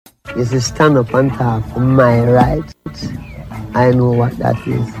is to stand up and talk for my rights. I know what that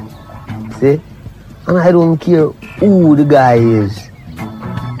is. See? And I don't care who the guy is.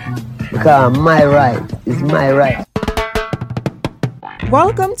 Because my right is my right.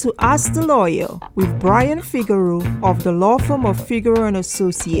 Welcome to Ask the Lawyer with Brian Figueroa of the law firm of Figueroa and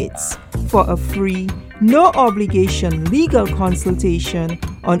Associates for a free, no obligation legal consultation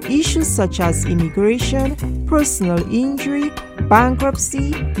on issues such as immigration, personal injury,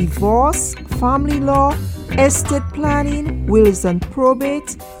 bankruptcy, divorce, family law, estate planning, wills and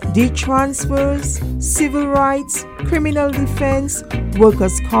probate, deed transfers, civil rights, criminal defense,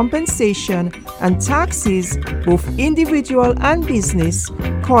 workers' compensation, and taxes, both individual and business.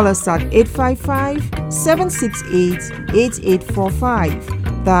 Call us at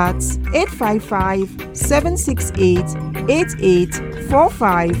 855-768-8845. That's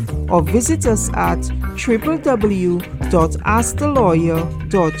 855-768-8845, or visit us at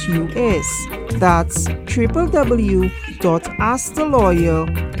www.askthelawyer.us. That's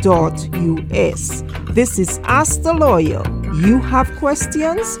www.askthelawyer.us. This is Ask the Lawyer. You have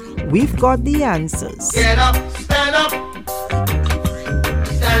questions? We've got the answers. Get up, stand up.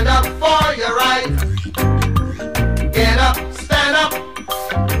 Stand up for your right. Get up, stand up.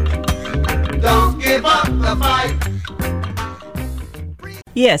 Don't give up the fight.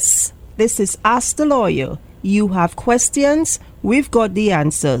 Yes, this is Ask the Lawyer. You have questions? We've got the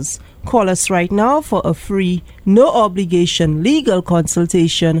answers. Call us right now for a free, no obligation legal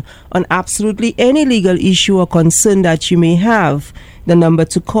consultation on absolutely any legal issue or concern that you may have. The number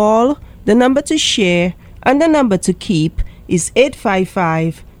to call, the number to share, and the number to keep is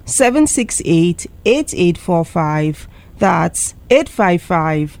 855-768-8845. That's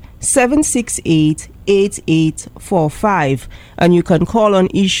 855-768-8845. And you can call on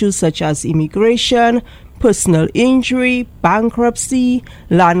issues such as immigration, personal injury, bankruptcy,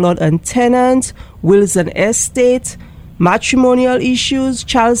 landlord and tenant, wills and estate, matrimonial issues,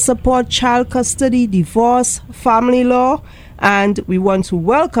 child support, child custody, divorce, family law. And we want to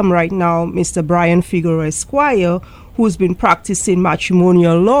welcome right now Mr. Brian Figueroa Esquire, who's been practicing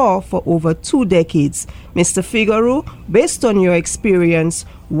matrimonial law for over 2 decades. Mr. Figueroa, based on your experience,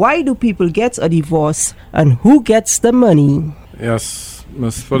 why do people get a divorce and who gets the money? Yes,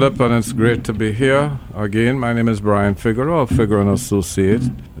 Ms. Phillip, and it's great to be here. Again, my name is Brian Figueroa of Figueroa and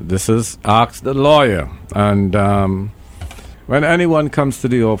Associates. This is Ask the Lawyer. And when anyone comes to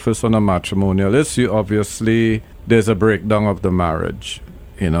the office on a matrimonial issue, obviously there's a breakdown of the marriage.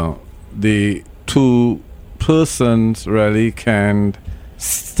 You know, the two persons really can't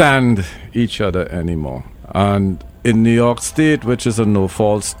stand each other anymore. And in New York State, which is a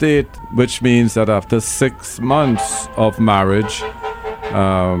no-fault state, which means that after 6 months of marriage,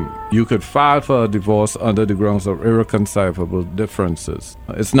 you could file for a divorce under the grounds of irreconcilable differences.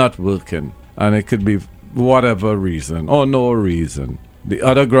 It's not working, and it could be whatever reason or no reason. The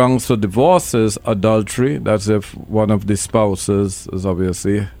other grounds for divorce is adultery. That's if one of the spouses is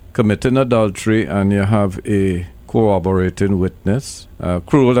obviously committing adultery and you have a corroborating witness.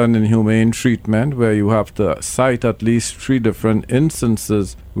 Cruel and inhumane treatment, where you have to cite at least 3 different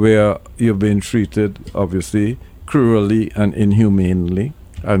instances where you've been treated, obviously, cruelly and inhumanely.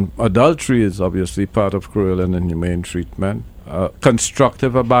 And adultery is obviously part of cruel and inhumane treatment.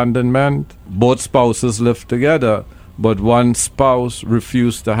 Constructive abandonment. Both spouses live together, but one spouse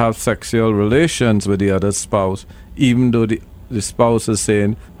refused to have sexual relations with the other spouse, even though the spouse is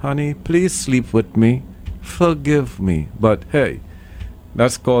saying, honey, please sleep with me, forgive me. But hey,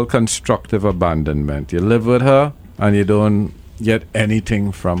 that's called constructive abandonment. You live with her and you don't get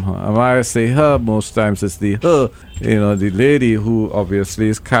anything from her. And when I say her, most times it's the her, the lady who obviously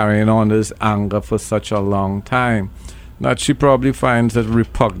is carrying on this anger for such a long time that she probably finds it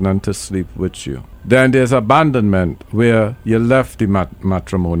repugnant to sleep with you. Then there's abandonment, where you left the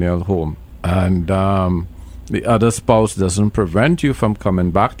matrimonial home and the other spouse doesn't prevent you from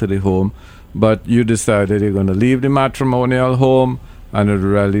coming back to the home, but you decided you're going to leave the matrimonial home, and it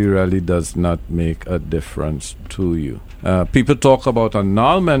really, really does not make a difference to you. People talk about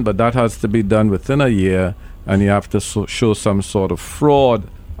annulment, but that has to be done within a year, and you have to show some sort of fraud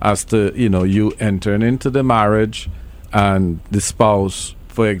as to, you entering into the marriage and the spouse,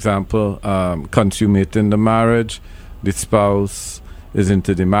 for example, consummating the marriage. The spouse is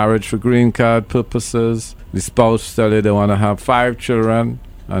into the marriage for green card purposes. The spouse tell you they want to have 5 children,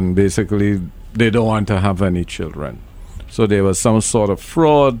 and basically they don't want to have any children. So there was some sort of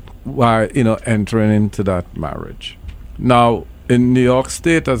fraud while, entering into that marriage. Now, in New York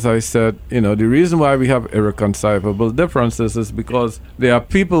State, as I said, the reason why we have irreconcilable differences is because there are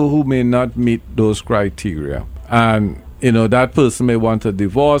people who may not meet those criteria. And, that person may want a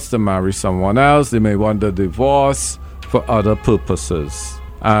divorce to marry someone else. They may want a divorce for other purposes.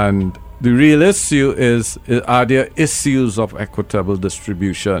 And the real issue is, are there issues of equitable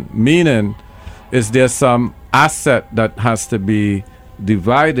distribution? Meaning, is there some asset that has to be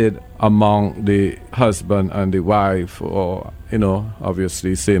divided among the husband and the wife, or,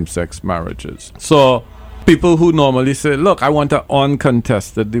 obviously same-sex marriages? So people who normally say, look, I want an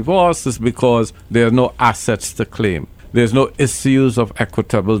uncontested divorce, is because there are no assets to claim. There's no issues of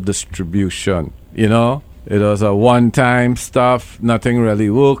equitable distribution, It was a one-time stuff, nothing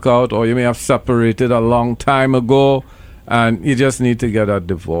really worked out, or you may have separated a long time ago, and you just need to get a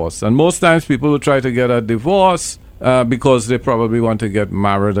divorce. And most times people will try to get a divorce because they probably want to get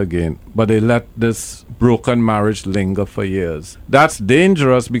married again, but they let this broken marriage linger for years. That's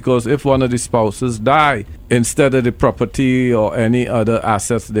dangerous, because if one of the spouses die, instead of the property or any other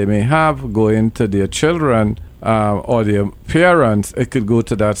assets they may have going to their children or their parents, it could go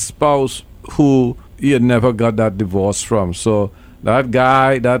to that spouse who you never got that divorce from. So that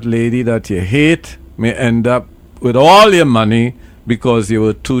guy, that lady that you hate may end up with all your money because you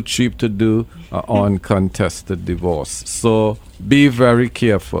were too cheap to do an uncontested divorce. So be very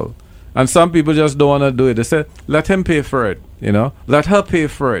careful. And some people just don't want to do it. They say, let him pay for it, let her pay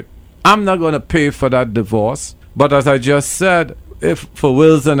for it. I'm not going to pay for that divorce. But as I just said, if for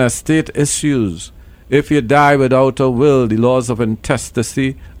wills and estate issues, if you die without a will, the laws of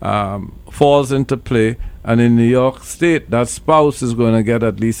intestacy falls into play, and in New York State, that spouse is going to get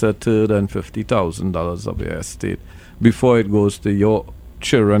at least a third and $50,000 of your estate before it goes to your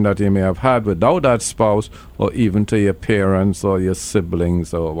children that you may have had without that spouse, or even to your parents or your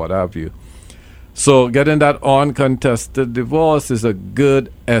siblings or what have you. So getting that uncontested divorce is a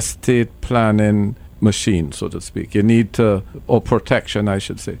good estate planning machine, so to speak. You need to, or protection, I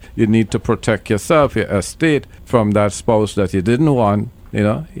should say. You need to protect yourself, your estate, from that spouse that you didn't want.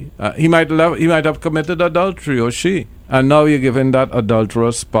 He might have committed adultery, or she, and now you're giving that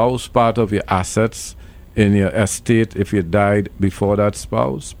adulterous spouse part of your assets in your estate if you died before that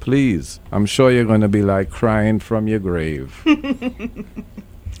spouse. Please, I'm sure you're going to be like crying from your grave.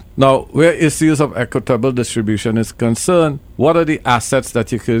 Now, where issues of equitable distribution is concerned, what are the assets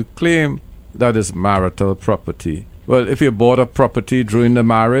that you could claim? That is marital property. Well, if you bought a property during the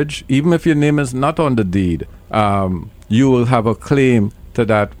marriage, even if your name is not on the deed, you will have a claim to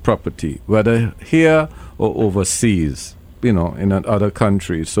that property, whether here or overseas, in other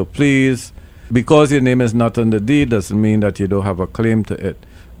countries. So please, because your name is not on the deed doesn't mean that you don't have a claim to it.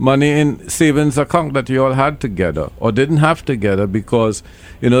 Money in savings account that you all had together or didn't have together, because,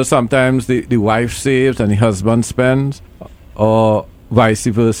 sometimes the wife saves and the husband spends, or vice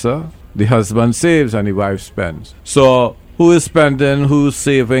versa. The husband saves and the wife spends. So who is spending, who's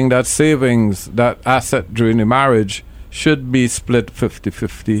saving? That savings, that asset during the marriage should be split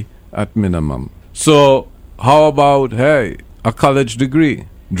 50-50 at minimum. So how about, a college degree?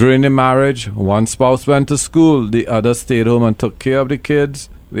 During the marriage, one spouse went to school, the other stayed home and took care of the kids.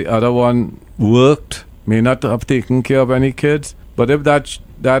 The other one worked, may not have taken care of any kids. But if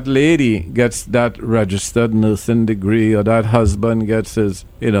that lady gets that registered nursing degree, or that husband gets his,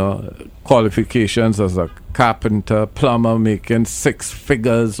 qualifications as a carpenter, plumber, making six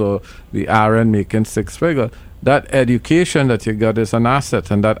figures, or the RN making six figures, that education that you got is an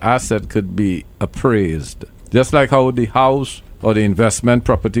asset, and that asset could be appraised. Just like how the house or the investment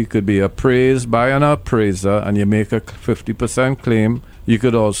property could be appraised by an appraiser, and you make a 50% claim, you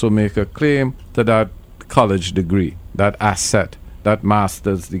could also make a claim to that college degree, that asset, that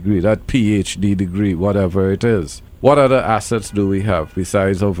master's degree, that PhD degree, whatever it is. What other assets do we have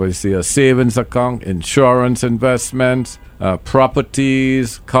besides, obviously, a savings account, insurance investments,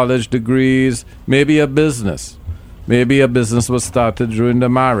 properties, college degrees, maybe a business. Maybe a business was started during the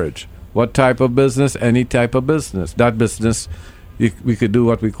marriage. What type of business? Any type of business. That business, we could do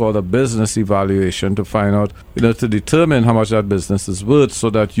what we call a business evaluation to find out, to determine how much that business is worth,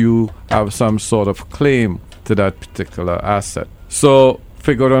 so that you have some sort of claim to that particular asset. So,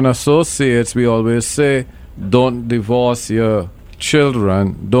 Figure and Associates, we always say, don't divorce your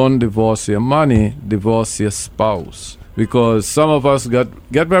children, don't divorce your money, divorce your spouse. Because some of us get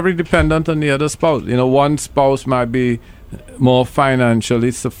very dependent on the other spouse. One spouse might be more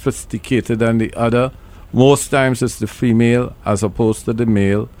financially sophisticated than the other. Most times it's the female as opposed to the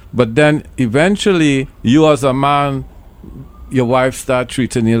male. But then eventually, you as a man, your wife start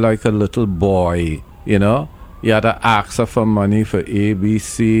treating you like a little boy, You had to ask her for money for A, B,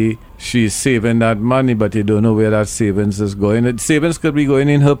 C. She's saving that money, but you don't know where that savings is going. The savings could be going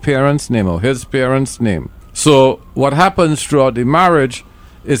in her parents' name or his parents' name. So what happens throughout the marriage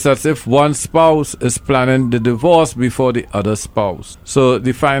it's as if one spouse is planning the divorce before the other spouse. So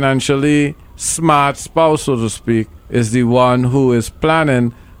the financially smart spouse, so to speak, is the one who is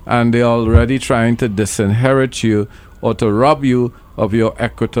planning, and they're already trying to disinherit you or to rob you of your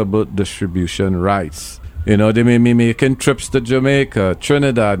equitable distribution rights. You know, they may be making trips to Jamaica,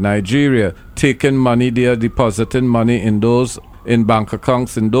 Trinidad, Nigeria, taking money, they are depositing money in bank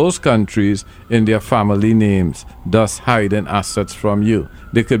accounts in those countries in their family names, thus hiding assets from you.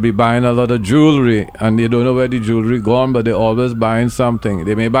 They could be buying a lot of jewelry and they don't know where the jewelry gone, but they're always buying something.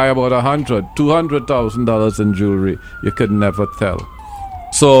 They may buy about $200,000 in jewelry. You could never tell.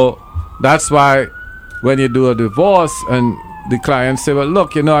 So that's why when you do a divorce and the client say, well,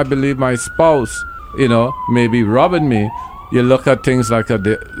 look, you know, I believe my spouse, you know, may be robbing me. You look at things like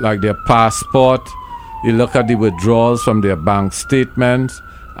their passport. You look at the withdrawals from their bank statements,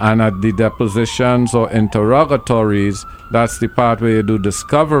 and at the depositions or interrogatories, that's the part where you do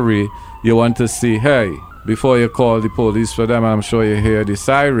discovery. You want to see, hey, before you call the police for them, I'm sure you hear the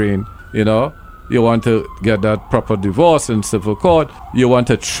siren, you know, you want to get that proper divorce in civil court. You want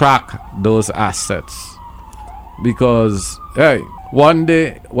to track those assets. Because, hey, one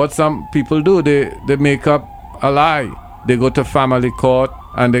day, what some people do, they make up a lie. They go to family court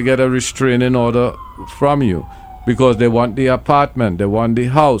and they get a restraining order from you because they want the apartment, they want the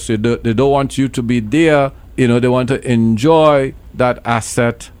house, they don't want you to be there. You know, they want to enjoy that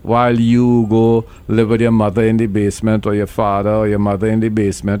asset while you go live with your mother in the basement, or your father or your mother in the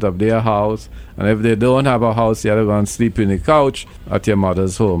basement of their house. And if they don't have a house, you're going to sleep in the couch at your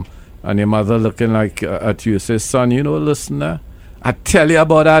mother's home. And your mother looking like at you, says, son, you know, listen there, I tell you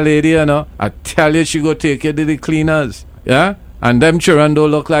about that lady, you know, I tell you she go take you to the cleaners, yeah? And them children don't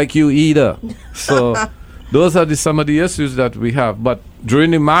look like you either. So those are some of the issues that we have. But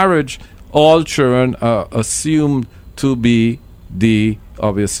during the marriage, all children are assumed to be the,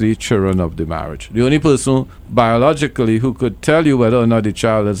 obviously, children of the marriage. The only person biologically who could tell you whether or not the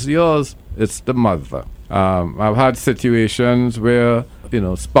child is yours, it's the mother. I've had situations where, you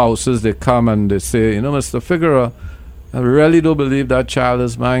know, spouses, they come and they say, you know, Mr. Figueroa, I really don't believe that child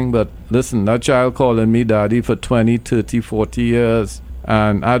is mine, but listen, that child calling me daddy for 20, 30, 40 years,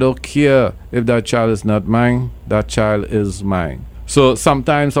 and I don't care if that child is not mine, that child is mine. So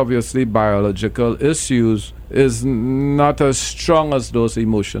sometimes, obviously, biological issues is not as strong as those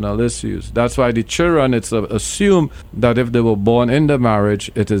emotional issues. That's why the children, it's assumed that if they were born in the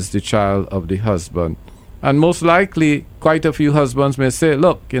marriage, it is the child of the husband. And most likely, quite a few husbands may say,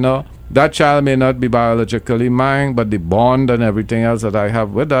 look, you know, that child may not be biologically mine, but the bond and everything else that I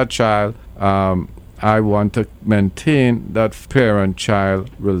have with that child, I want to maintain that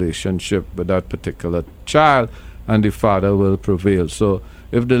parent-child relationship with that particular child, and the father will prevail. So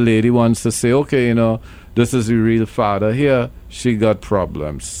if the lady wants to say, okay, you know, this is the real father here, she got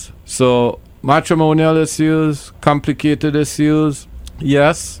problems. So matrimonial issues, complicated issues,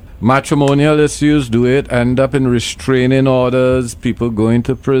 yes. Matrimonial issues, do it end up in restraining orders, people going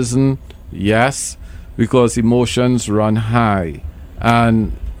to prison? Yes, because emotions run high.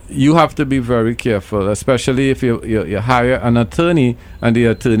 And you have to be very careful, especially if you hire an attorney and the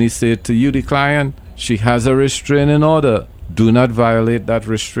attorney said to you, the client, she has a restraining order. Do not violate that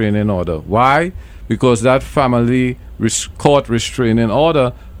restraining order. Why? Because that family court restraining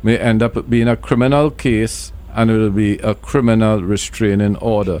order may end up being a criminal case, and it will be a criminal restraining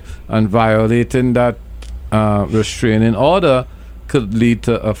order. And violating that restraining order could lead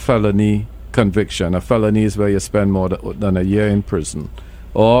to a felony conviction. A felony is where you spend more than a year in prison.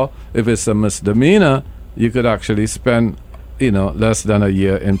 Or if it's a misdemeanor, you could actually spend, you know, less than a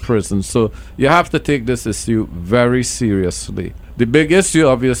year in prison. So you have to take this issue very seriously. The big issue,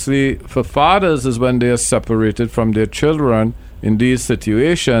 obviously, for fathers is when they are separated from their children in these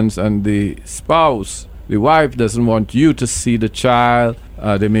situations, and the spouse, the wife, doesn't want you to see the child.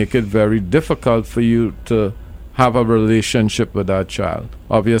 They make it very difficult for you to have a relationship with that child.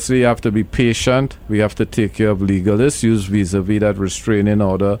 Obviously, you have to be patient. We have to take care of legal issues vis-a-vis that restraining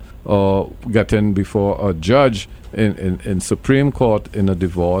order, or getting before a judge in Supreme Court in a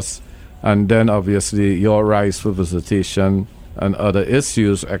divorce. And then, obviously, your rights for visitation and other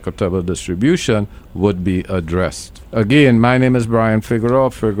issues, equitable distribution, would be addressed. Again, my name is Brian Figueroa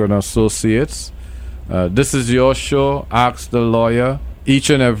of Figueroa & Associates. This is your show, Ask the Lawyer. Each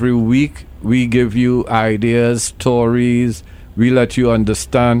and every week, we give you ideas, stories. We let you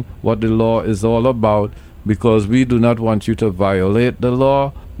understand what the law is all about, because we do not want you to violate the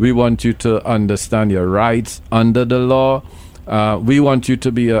law. We want you to understand your rights under the law. We want you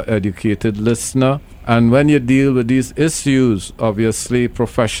to be an educated listener. And when you deal with these issues, obviously,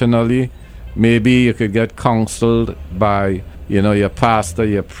 professionally, maybe you could get counseled by your pastor,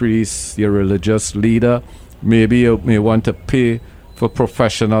 your priest, your religious leader. Maybe you may want to pay for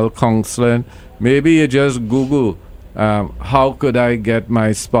professional counseling. Maybe you just Google, how could I get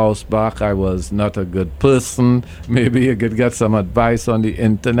my spouse back? I was not a good person. Maybe you could get some advice on the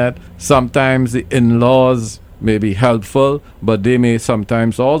internet. Sometimes the in-laws may be helpful, but they may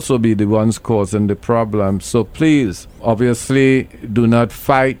sometimes also be the ones causing the problem. So please, obviously, do not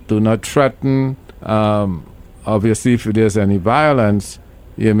fight, do not threaten. Obviously, if there's any violence,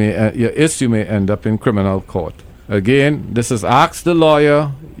 your issue may end up in criminal court. Again, this is Ask the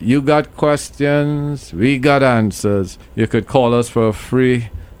Lawyer. You got questions, we got answers. You could call us for a free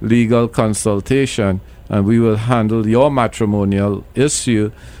legal consultation, and we will handle your matrimonial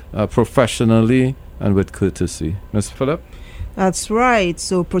issue professionally and with courtesy. Ms. Phillip? That's right.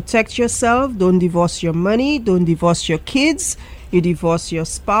 So protect yourself. Don't divorce your money. Don't divorce your kids. You divorce your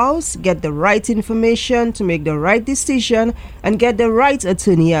spouse. Get the right information to make the right decision, and get the right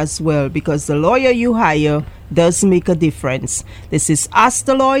attorney as well, because the lawyer you hire does make a difference. This is Ask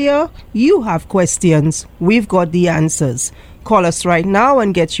the Lawyer. You have questions. We've got the answers. Call us right now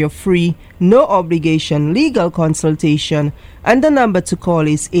and get your free, no obligation legal consultation. And the number to call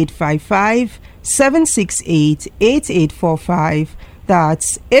is 855-768-8845.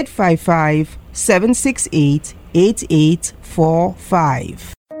 That's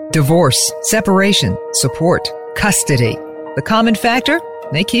 855-768-8845. Divorce, separation, support, custody. The common factor?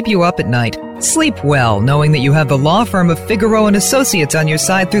 They keep you up at night. Sleep well knowing that you have the law firm of Figueroa & Associates on your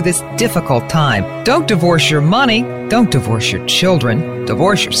side through this difficult time. Don't divorce your money. Don't divorce your children.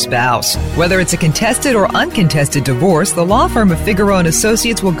 Divorce your spouse. Whether it's a contested or uncontested divorce, the law firm of Figueroa &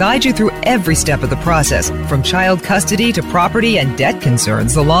 Associates will guide you through every step of the process. From child custody to property and debt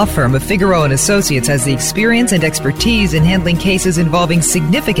concerns, the law firm of Figueroa & Associates has the experience and expertise in handling cases involving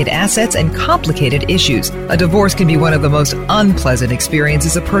significant assets and complicated issues. A divorce can be one of the most unpleasant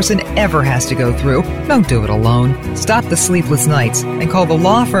experiences a person ever has to go through. Don't do it alone. Stop the sleepless nights and call the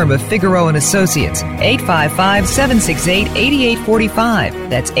law firm of Figueroa & Associates, 855-768-8845.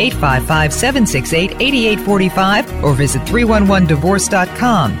 That's 855-768-8845, or visit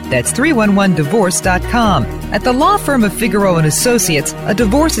 311divorce.com. That's 311divorce.com. At the law firm of Figueroa & Associates, a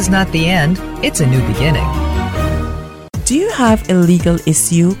divorce is not the end, it's a new beginning. Do you have a legal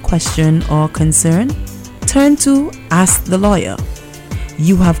issue, question, or concern? Turn to Ask the Lawyer.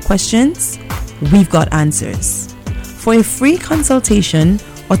 You have questions? We've got answers. For a free consultation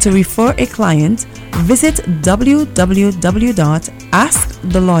or to refer a client, visit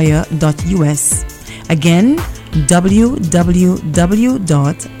www.askthelawyer.us. Again,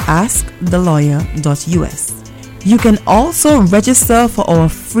 www.askthelawyer.us. You can also register for our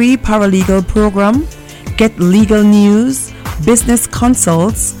free paralegal program, get legal news, business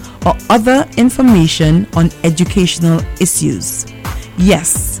consults, or other information on educational issues.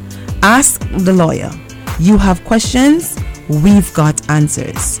 Yes, Ask the Lawyer. You have questions? We've got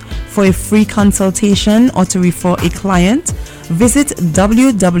answers. For a free consultation or to refer a client, visit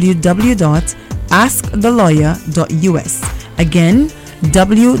www.askthelawyer.us. Again,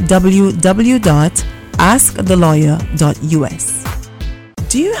 www.askthelawyer.us.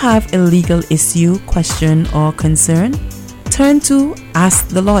 Do you have a legal issue, question, or concern? Turn to Ask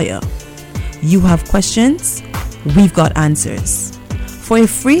the Lawyer. You have questions? We've got answers. For a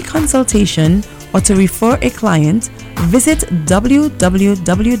free consultation or to refer a client, visit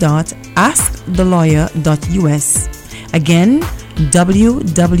www.askthelawyer.us. Again,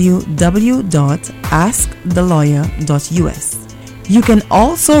 www.askthelawyer.us. You can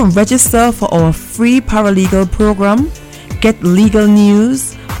also register for our free paralegal program, get legal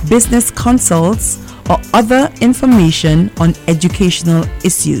news, business consults, or other information on educational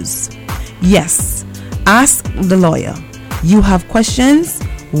issues. Yes, Ask the Lawyer. You have questions?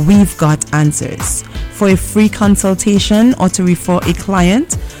 We've got answers. For a free consultation or to refer a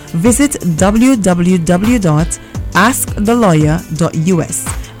client, visit www.askthelawyer.us.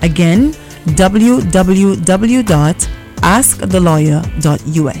 Again,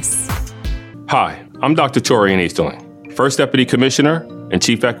 www.askthelawyer.us. Hi, I'm Dr. Torian Easterling, First Deputy Commissioner and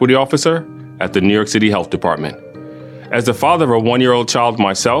Chief Equity Officer at the New York City Health Department. As the father of a 1-year-old child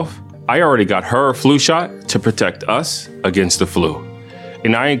myself, I already got her a flu shot to protect us against the flu.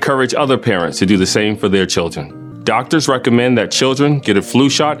 And I encourage other parents to do the same for their children. Doctors recommend that children get a flu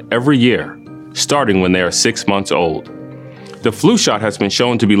shot every year, starting when they are 6 months old. The flu shot has been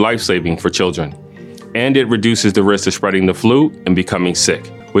shown to be life-saving for children, and it reduces the risk of spreading the flu and becoming sick,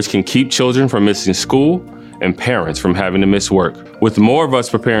 which can keep children from missing school and parents from having to miss work. With more of us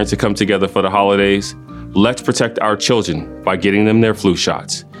preparing to come together for the holidays, let's protect our children by getting them their flu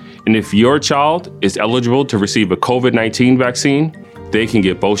shots. And if your child is eligible to receive a COVID-19 vaccine, they can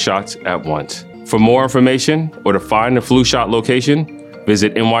get both shots at once. For more information or to find a flu shot location,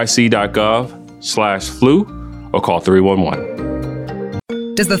 visit nyc.gov/flu or call 311.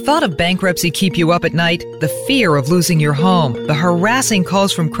 Does the thought of bankruptcy keep you up at night? The fear of losing your home, the harassing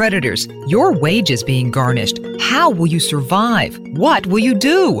calls from creditors, your wages being garnished. How will you survive? What will you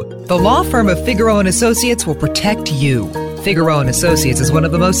do? The law firm of Figueroa & Associates will protect you. Figueroa & Associates is one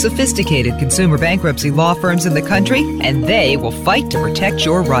of the most sophisticated consumer bankruptcy law firms in the country, and they will fight to protect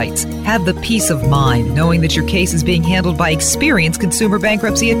your rights. Have the peace of mind knowing that your case is being handled by experienced consumer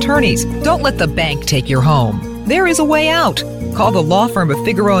bankruptcy attorneys. Don't let the bank take your home. There is a way out. Call the law firm of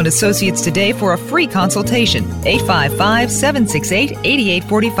Figueroa & Associates today for a free consultation.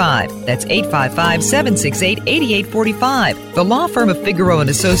 855-768-8845. That's 855-768-8845. The law firm of Figueroa &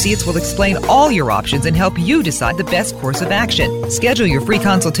 Associates will explain all your options and help you decide the best course of action. Schedule your free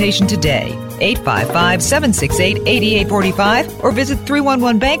consultation today. 855-768-8845 or visit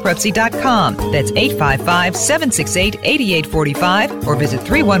 311bankruptcy.com. That's 855-768-8845 or visit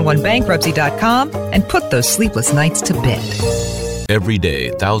 311bankruptcy.com and put those sleepless nights to bed. Every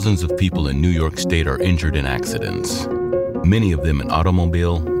day, thousands of people in New York State are injured in accidents. Many of them in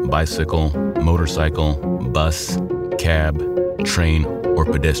automobile, bicycle, motorcycle, bus, cab, train, or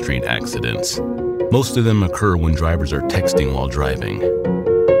pedestrian accidents. Most of them occur when drivers are texting while driving.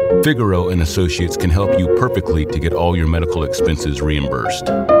 Figueroa & Associates can help you perfectly to get all your medical expenses reimbursed.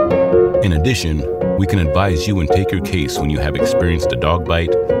 In addition, we can advise you and take your case when you have experienced a dog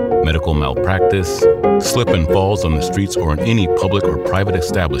bite, medical malpractice, slip and falls on the streets or in any public or private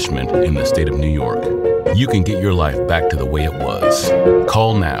establishment in the state of New York. You can get your life back to the way it was.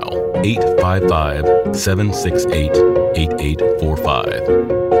 Call now,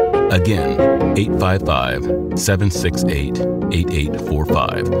 855-768-8845. Again,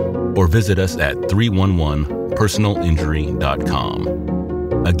 855-768-8845. Or visit us at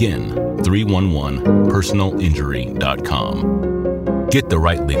 311personalinjury.com. Again, 311personalinjury.com. Get the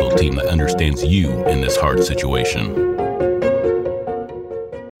right legal team that understands you in this hard situation.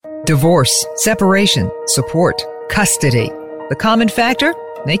 Divorce, separation, support, custody. The common factor?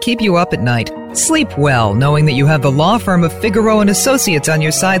 They keep you up at night. Sleep well knowing that you have the law firm of Figueroa & Associates on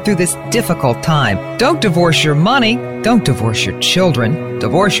your side through this difficult time. Don't divorce your money. Don't divorce your children.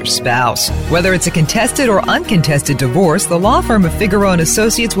 Divorce your spouse. Whether it's a contested or uncontested divorce, the law firm of Figueroa &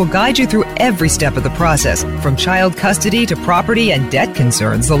 Associates will guide you through every step of the process. From child custody to property and debt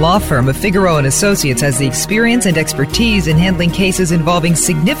concerns, the law firm of Figueroa & Associates has the experience and expertise in handling cases involving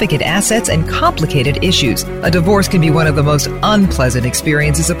significant assets and complicated issues. A divorce can be one of the most unpleasant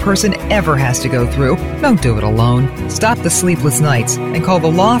experiences a person ever has to go through. Don't do it alone. Stop the sleepless nights and call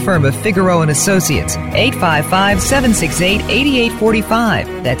the law firm of Figueroa & Associates. 855-768-8845.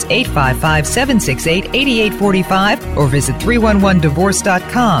 That's 855-768-8845 or visit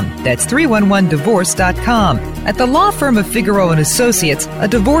 311divorce.com. That's 311divorce.com. At the law firm of Figueroa & Associates, a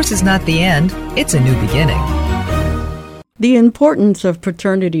divorce is not the end, it's a new beginning. The importance of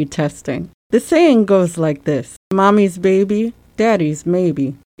paternity testing. The saying goes like this: Mommy's baby, daddy's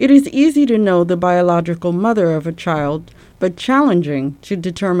maybe. It is easy to know the biological mother of a child, but challenging to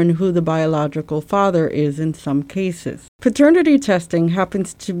determine who the biological father is in some cases. Paternity testing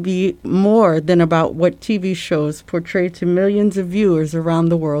happens to be more than about what TV shows portray to millions of viewers around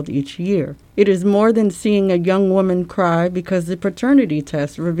the world each year. It is more than seeing a young woman cry because the paternity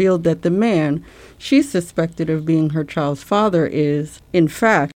test revealed that the man she suspected of being her child's father is, in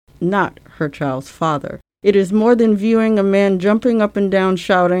fact, not her child's father. It is more than viewing a man jumping up and down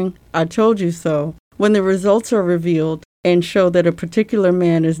shouting, "I told you so," when the results are revealed and show that a particular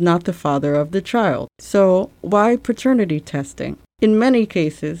man is not the father of the child. So, why paternity testing? In many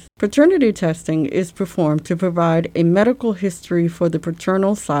cases, paternity testing is performed to provide a medical history for the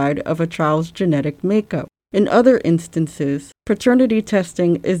paternal side of a child's genetic makeup. In other instances, paternity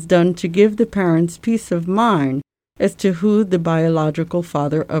testing is done to give the parents peace of mind as to who the biological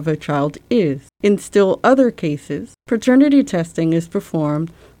father of a child is. In still other cases, paternity testing is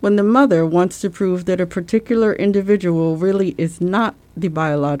performed when the mother wants to prove that a particular individual really is not the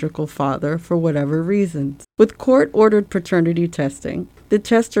biological father for whatever reasons. With court-ordered paternity testing, the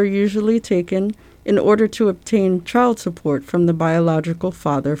tests are usually taken in order to obtain child support from the biological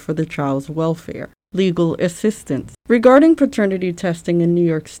father for the child's welfare. Legal assistance. Regarding paternity testing in New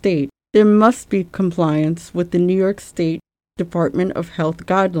York State, there must be compliance with the New York State Department of Health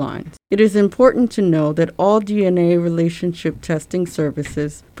guidelines. It is important to know that all DNA relationship testing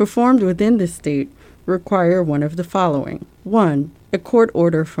services performed within the state require one of the following: 1. A court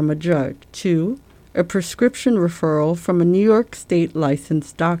order from a judge. 2. a prescription referral from a New York State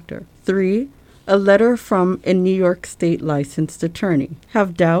licensed doctor. 3. A letter from a New York State licensed attorney.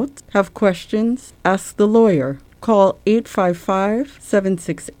 Have doubts? Have questions? Ask the lawyer. Call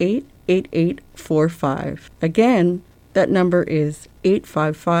 855-768-8845. Again, that number is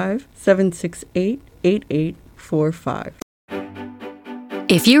 855-768-8845.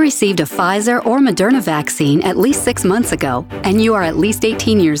 If you received a Pfizer or Moderna vaccine at least 6 months ago and you are at least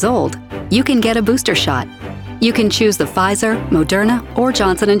 18 years old, you can get a booster shot. You can choose the Pfizer, Moderna, or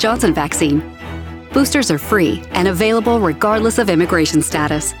Johnson & Johnson vaccine. Boosters are free and available regardless of immigration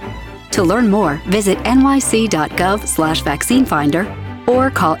status. To learn more, visit nyc.gov/vaccinefinder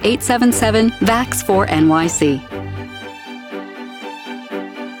or call 877-VAX4NYC.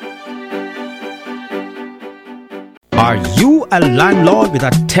 Are you a landlord with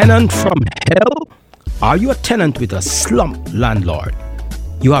a tenant from hell? Are you a tenant with a slump landlord?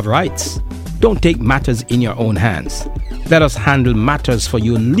 You have rights. Don't take matters in your own hands. Let us handle matters for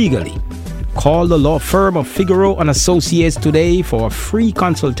you legally. Call the law firm of Figueroa and Associates today for a free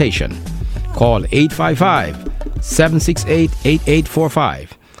consultation. Call 855-768-8845.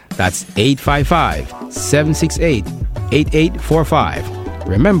 That's 855-768-8845.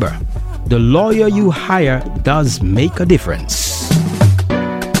 Remember, the lawyer you hire does make a difference.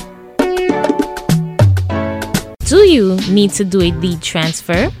 Do you need to do a deed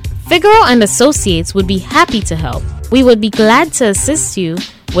transfer? Figueroa and Associates would be happy to help. We would be glad to assist you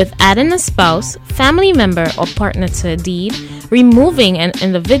with adding a spouse, family member, or partner to a deed, removing an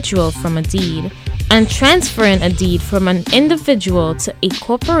individual from a deed, and transferring a deed from an individual to a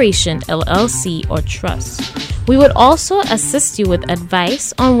corporation, LLC, or trust. We would also assist you with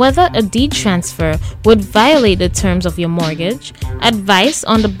advice on whether a deed transfer would violate the terms of your mortgage, advice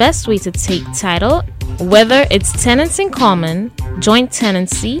on the best way to take title, whether it's tenants in common, joint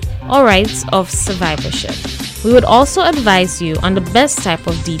tenancy, or rights of survivorship. We would also advise you on the best type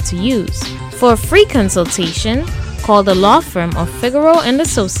of deed to use. For a free consultation, call the law firm of Figueroa and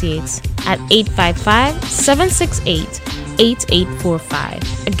Associates at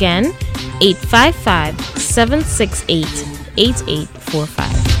 855-768-8845. Again,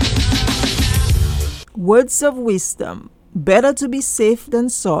 855-768-8845. Words of wisdom. Better to be safe than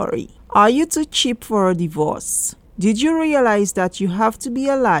sorry. Are you too cheap for a divorce? Did you realize that you have to be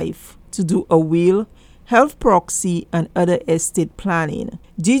alive to do a will, health proxy, and other estate planning?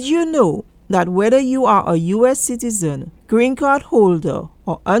 Did you know that whether you are a U.S. citizen, green card holder,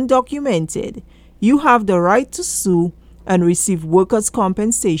 or undocumented, you have the right to sue and receive workers'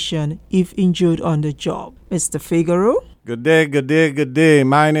 compensation if injured on the job? Mr. Figueroa? Good day, good day, good day.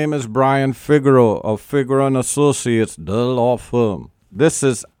 My name is Brian Figueroa of Figueroa and Associates, the law firm. This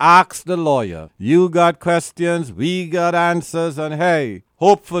is Ask the Lawyer. You got questions, we got answers, and hey,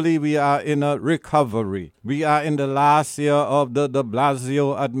 hopefully we are in a recovery. We are in the last year of the de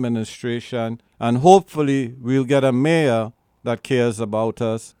Blasio administration, and hopefully we'll get a mayor that cares about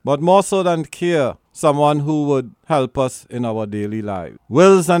us, but more so than care, someone who would help us in our daily life.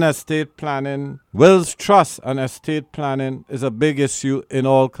 Wills and estate planning, wills, trust, and estate planning is a big issue in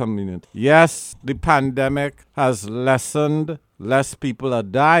all communities. Yes, the pandemic has lessened. Less people are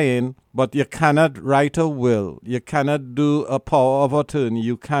dying, but you cannot write a will. You cannot do a power of attorney.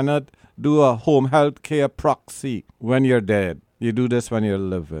 You cannot do a home health care proxy when you're dead. You do this when you're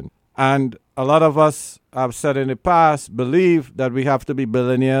living. And a lot of us, I've said in the past, believe that we have to be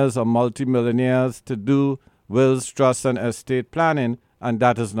billionaires or multimillionaires to do wills, trusts, and estate planning, and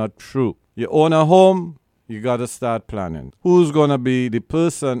that is not true. You own a home, you got to start planning. Who's going to be the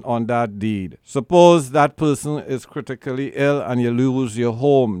person on that deed? Suppose that person is critically ill and you lose your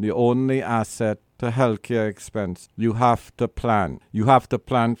home, the only asset to healthcare expense. You have to plan. You have to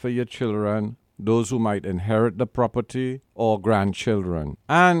plan for your children, those who might inherit the property, or grandchildren.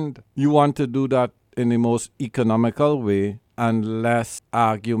 And you want to do that in the most economical way and less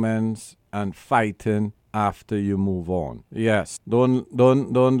arguments and fighting after you move on. Yes, don't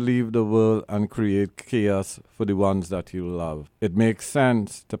leave the world and create chaos for the ones that you love. It makes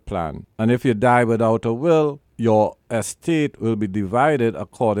sense to plan. And if you die without a will, your estate will be divided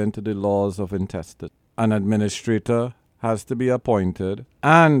according to the laws of intestate. An administrator has to be appointed,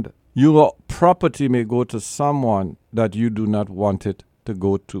 and your property may go to someone that you do not want it to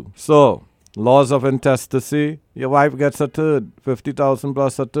go to. So, laws of intestacy, your wife gets a third, 50,000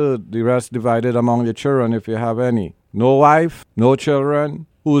 plus a third, the rest divided among your children if you have any. No wife, no children,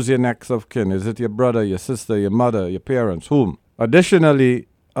 who's your next of kin? Is it your brother, your sister, your mother, your parents, whom? Additionally,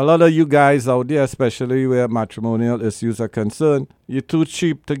 a lot of you guys out there, especially where matrimonial issues are concerned, you're too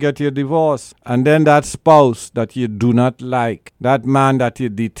cheap to get your divorce. And then that spouse that you do not like, that man that you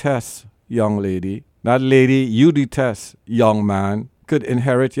detest, young lady, that lady you detest, young man, could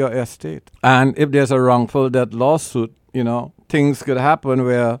inherit your estate. And if there's a wrongful death lawsuit, things could happen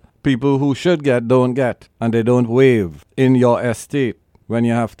where people who should get don't get, and they don't waive in your estate when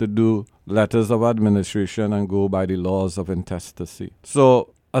you have to do letters of administration and go by the laws of intestacy.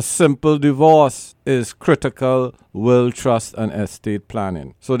 So a simple divorce is critical will, trust, and estate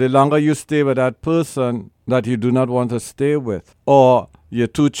planning. So the longer you stay with that person that you do not want to stay with, or you're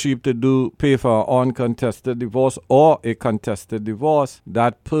too cheap to pay for an uncontested divorce or a contested divorce,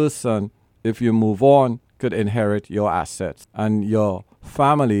 that person, if you move on, could inherit your assets, and your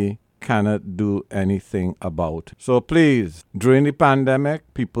family cannot do anything about. So please, during the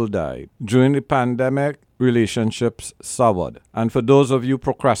pandemic, people died. During the pandemic, relationships soured. And for those of you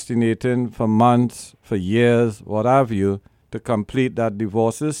procrastinating for months, for years, what have you, to complete that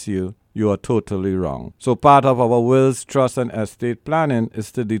divorce issue, you are totally wrong. So part of our wills, trust, and estate planning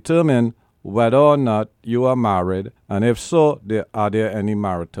is to determine whether or not you are married, and if so, are there any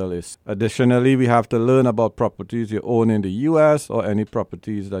marital issues. Additionally, we have to learn about properties you own in the U.S. or any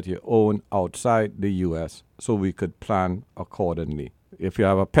properties that you own outside the U.S. so we could plan accordingly. If you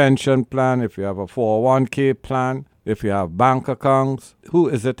have a pension plan, if you have a 401k plan, if you have bank accounts, who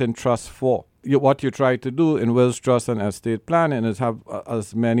is it in trust for? What you try to do in wills, trust, and estate planning is have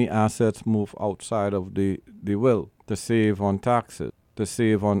as many assets move outside of the will to save on taxes, to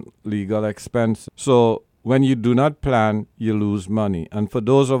save on legal expenses. So when you do not plan, you lose money. And for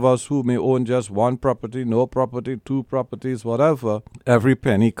those of us who may own just one property, no property, two properties, whatever, every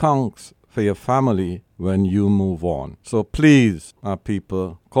penny counts for your family when you move on. So please,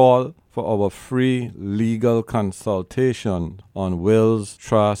 people, call for our free legal consultation on wills,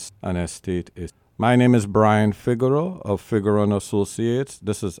 trust, and estate issues. My name is Brian Figueroa of Figueroa & Associates.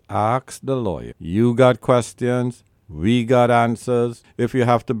 This is Ask the Lawyer. You got questions, we got answers. If you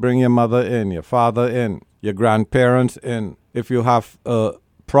have to bring your mother in, your father in, your grandparents in, if you have a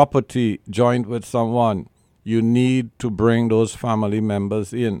property joined with someone, you need to bring those family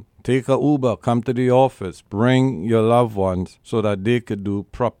members in. Take a Uber, come to the office, bring your loved ones so that they could do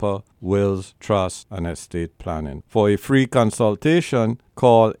proper wills, trust, and estate planning. For a free consultation,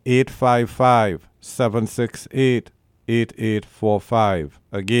 call 855-768-8845.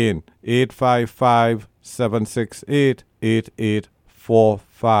 Again,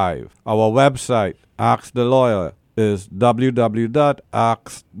 855-768-8845. Our website, Ask the Lawyer, is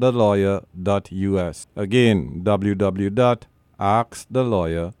www.askthelawyer.us. Again,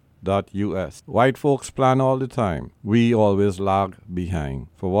 www.askthelawyer.us. White folks plan all the time. We always lag behind.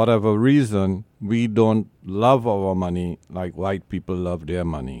 For whatever reason, we don't love our money like white people love their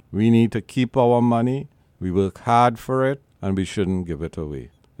money. We need to keep our money. We work hard for it, and we shouldn't give it away.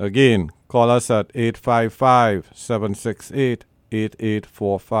 Again, call us at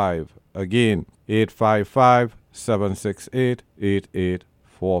 855-768-8845. Again,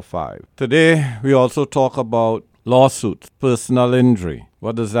 855-768-8845. Today, we also talk about lawsuits, personal injury.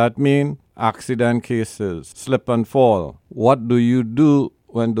 What does that mean? Accident cases, slip and fall. What do you do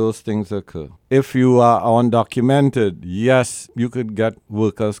when those things occur? If you are undocumented, yes, you could get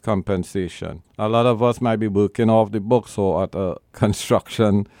workers' compensation. A lot of us might be working off the books or at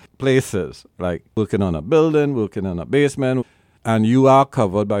construction places, like working on a building, working in a basement, and you are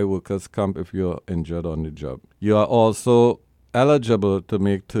covered by workers' comp if you're injured on the job. You are also eligible to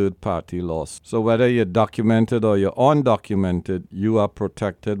make third-party lawsuits. So whether you're documented or you're undocumented, you are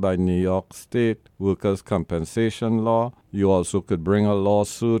protected by New York State workers' compensation law. You also could bring a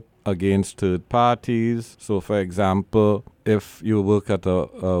lawsuit against third parties. So for example, if you work at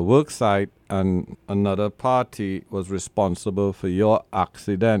a work site and another party was responsible for your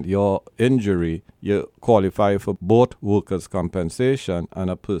accident, your injury, you qualify for both workers' compensation and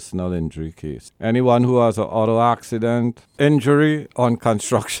a personal injury case. Anyone who has an auto accident, injury on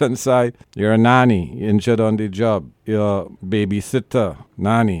construction site, you're a nanny, injured on the job, you're a babysitter,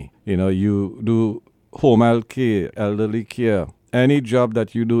 nanny, you do home health care, elderly care. Any job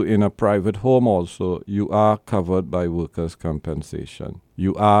that you do in a private home also, you are covered by workers' compensation.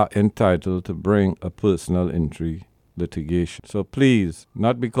 You are entitled to bring a personal injury litigation. So please,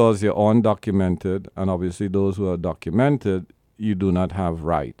 not because you're undocumented, and obviously those who are documented, you do not have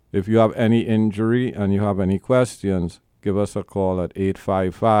right. If you have any injury and you have any questions, give us a call at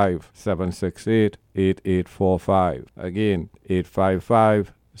 855-768-8845. Again,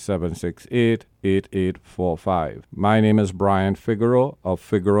 855-768-8845. My name is Brian Figueroa of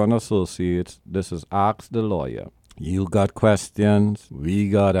Figueroa & Associates. This is Ask the Lawyer. You got questions, we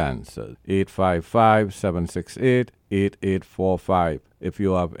got answers. 855-768-8845. If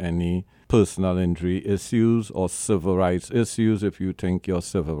you have any personal injury issues or civil rights issues, if you think your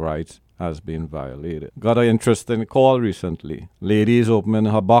civil rights has been violated. Got an interesting call recently. Ladies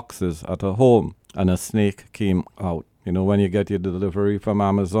opening her boxes at her home and a snake came out. You know, when you get your delivery from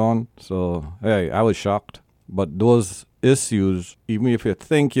Amazon. So, hey, I was shocked. But those issues, even if you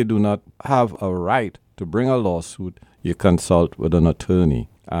think you do not have a right to bring a lawsuit, you consult with an attorney.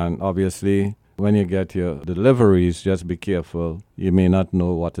 And obviously, when you get your deliveries, just be careful. You may not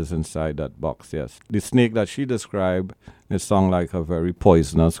know what is inside that box. Yes. The snake that she described, it sounds like a very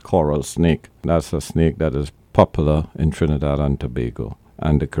poisonous coral snake. That's a snake that is popular in Trinidad and Tobago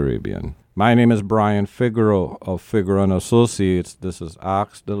and the Caribbean. My name is Brian Figueroa of Figueroa & Associates. This is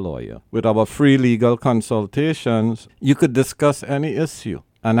Ask the Lawyer. With our free legal consultations, you could discuss any issue,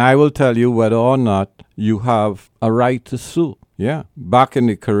 and I will tell you whether or not you have a right to sue. Yeah. Back in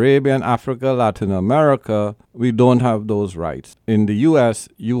the Caribbean, Africa, Latin America, we don't have those rights. In the U.S.,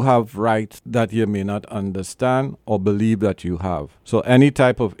 you have rights that you may not understand or believe that you have. So any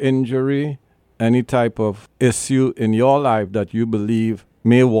type of injury, any type of issue in your life that you believe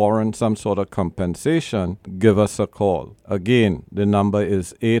may warrant some sort of compensation, give us a call. Again, the number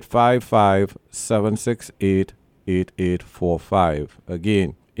is 855-768-8845.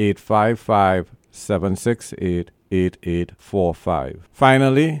 Again, 855-768-8845.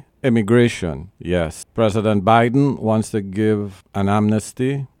 Finally, immigration. Yes, President Biden wants to give an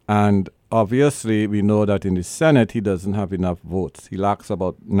amnesty, and obviously we know that in the Senate he doesn't have enough votes. He lacks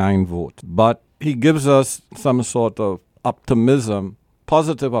about 9 votes. But he gives us some sort of optimism,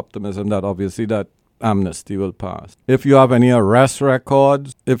 positive optimism, that obviously that amnesty will pass. If you have any arrest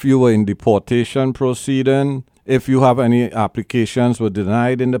records, if you were in deportation proceeding, if you have any applications were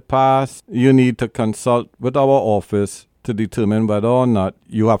denied in the past, you need to consult with our office to determine whether or not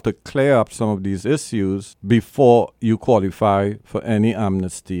you have to clear up some of these issues before you qualify for any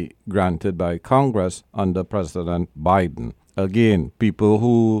amnesty granted by Congress under President Biden. Again, people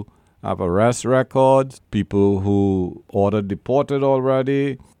who have arrest records, people who ordered deported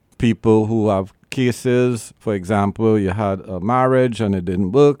already, people who have cases, for example, you had a marriage and it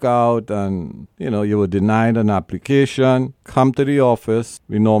didn't work out and, you were denied an application, come to the office.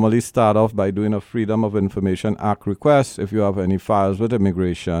 We normally start off by doing a Freedom of Information Act request if you have any files with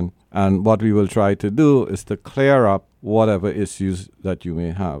immigration. And what we will try to do is to clear up whatever issues that you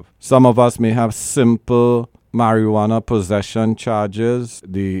may have. Some of us may have simple marijuana possession charges.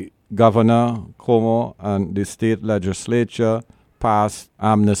 The Governor Cuomo and the state legislature passed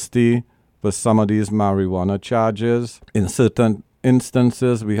amnesty for some of these marijuana charges. In certain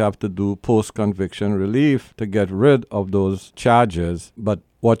instances, we have to do post-conviction relief to get rid of those charges. But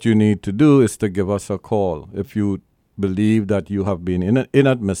what you need to do is to give us a call if you believe that you have been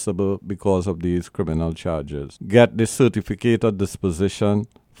inadmissible because of these criminal charges. Get the certificate of disposition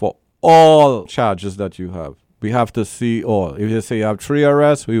for all charges that you have. We have to see all. If you say you have 3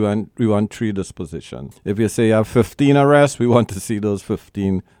 arrests, we want 3 dispositions. If you say you have 15 arrests, we want to see those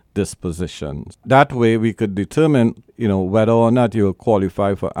 15 dispositions. That way we could determine, whether or not you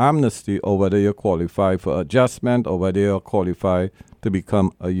qualify for amnesty or whether you qualify for adjustment or whether you qualify to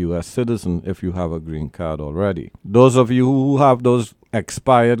become a U.S. citizen if you have a green card already. Those of you who have those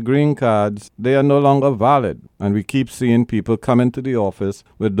expired green cards, they are no longer valid. And we keep seeing people come into the office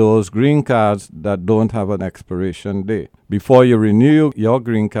with those green cards that don't have an expiration date. Before you renew your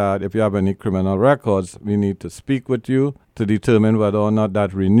green card, if you have any criminal records, we need to speak with you to determine whether or not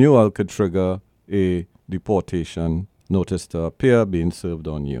that renewal could trigger a deportation notice to appear being served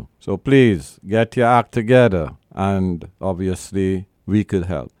on you. So please get your act together, and obviously we could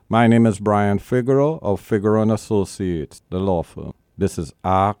help. My name is Brian Figueroa of Figueroa & Associates, the law firm. This is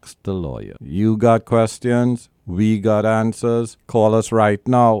Ask the Lawyer. You got questions, we got answers. Call us right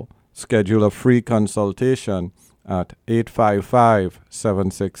now. Schedule a free consultation at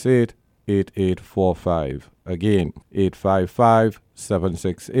 855-768-8845. Again,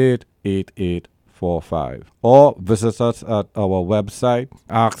 855-768-8845. Or visit us at our website,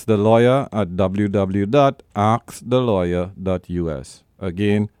 Ask the Lawyer, at www.askthelawyer.us.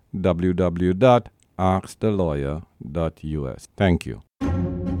 Again, www.askthelawyer.us. Thank you.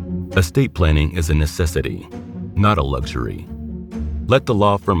 Estate planning is a necessity, not a luxury. Let the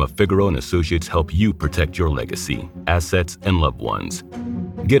law firm of Figueroa & Associates help you protect your legacy, assets, and loved ones.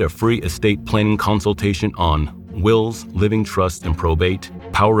 Get a free estate planning consultation on wills, living trusts and probate,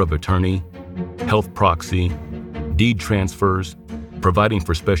 power of attorney, health proxy, deed transfers, providing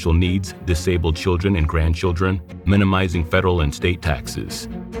for special needs, disabled children and grandchildren, minimizing federal and state taxes.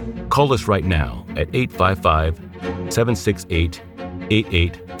 Call us right now at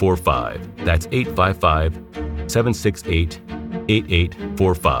 855-768-8845. That's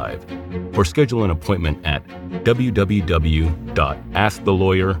 855-768-8845. Or schedule an appointment at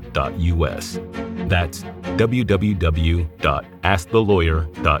www.askthelawyer.us. That's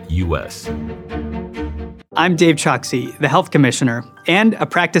www.askthelawyer.us. I'm Dave Choksi, the Health Commissioner and a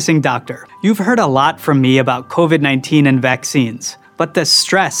practicing doctor. You've heard a lot from me about COVID-19 and vaccines, but the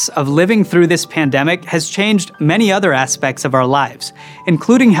stress of living through this pandemic has changed many other aspects of our lives,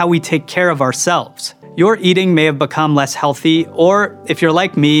 including how we take care of ourselves. Your eating may have become less healthy, or if you're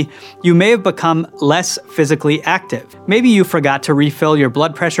like me, you may have become less physically active. Maybe you forgot to refill your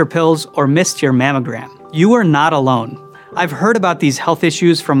blood pressure pills or missed your mammogram. You are not alone. I've heard about these health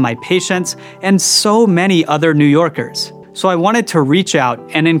issues from my patients and so many other New Yorkers. So I wanted to reach out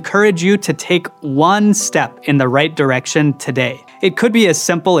and encourage you to take one step in the right direction today. It could be as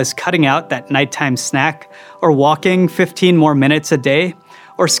simple as cutting out that nighttime snack, or walking 15 more minutes a day,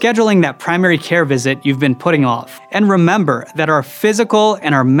 or scheduling that primary care visit you've been putting off. And remember that our physical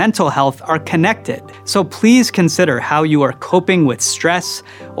and our mental health are connected. So please consider how you are coping with stress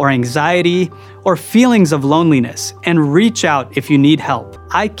or anxiety or feelings of loneliness, and reach out if you need help.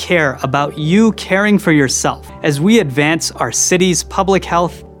 I care about you caring for yourself. As we advance our city's public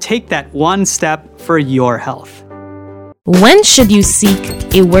health, take that one step for your health. When should you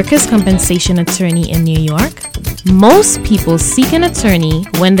seek a workers' compensation attorney in New York? Most people seek an attorney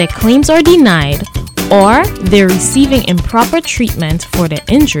when their claims are denied or they're receiving improper treatment for their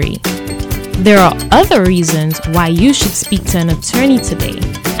injury. There are other reasons why you should speak to an attorney today,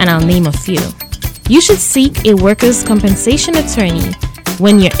 and I'll name a few. You should seek a workers' compensation attorney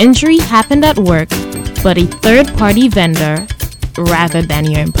when your injury happened at work, but a third-party vendor, rather than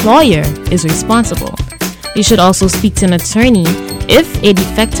your employer, is responsible. You should also speak to an attorney if a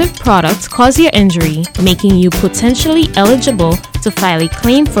defective product caused your injury, making you potentially eligible to file a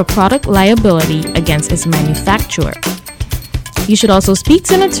claim for product liability against its manufacturer. You should also speak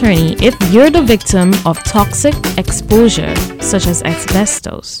to an attorney if you're the victim of toxic exposure, such as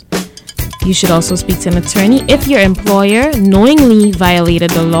asbestos. You should also speak to an attorney if your employer knowingly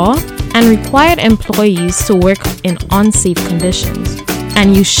violated the law and required employees to work in unsafe conditions.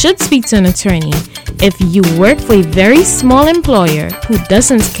 And you should speak to an attorney if you work for a very small employer who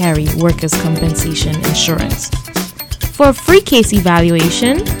doesn't carry workers' compensation insurance. For a free case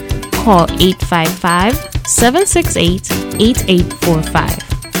evaluation, call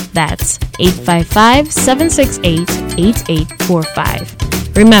 855-768-8845. That's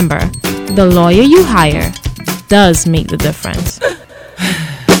 855-768-8845. Remember, the lawyer you hire does make the difference.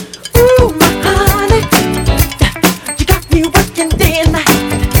 Ooh, my honey, you got me working day and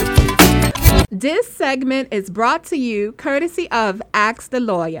night. This segment is brought to you courtesy of Ask the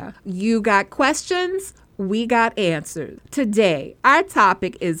Lawyer. You got questions? We got answers. Today, our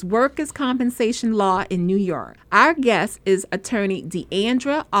topic is workers' compensation law in New York. Our guest is attorney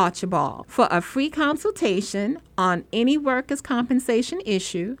Deandra Archibald. For a free consultation on any workers' compensation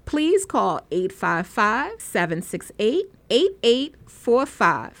issue, please call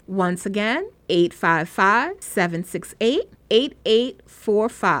 855-768-8845. Once again,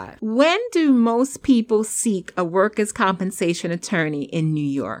 855-768-8845. When do most people seek a workers' compensation attorney in New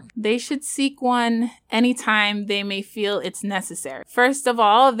York? They should seek one anytime they may feel it's necessary. First of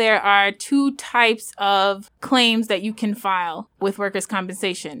all, there are two types of claims that you can file with workers'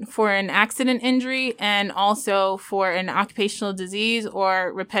 compensation: for an accident injury and also for an occupational disease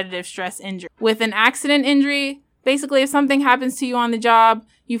or repetitive stress injury. With an accident injury, basically, if something happens to you on the job,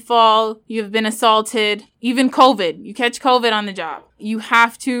 you fall, you've been assaulted, even COVID, you catch COVID on the job, you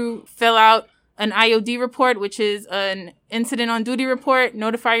have to fill out an IOD report, which is an incident on duty report,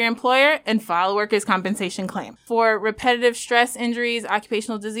 notify your employer, and file a workers' compensation claim. For repetitive stress injuries,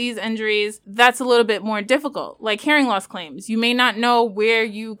 occupational disease injuries, that's a little bit more difficult, like hearing loss claims. You may not know where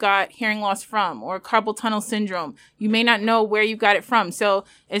you got hearing loss from, or carpal tunnel syndrome. You may not know where you got it from. So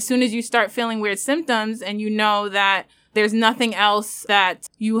as soon as you start feeling weird symptoms and you know that there's nothing else that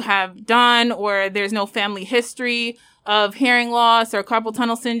you have done, or there's no family history of hearing loss or carpal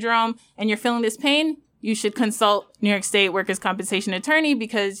tunnel syndrome, and you're feeling this pain, you should consult New York State workers' compensation attorney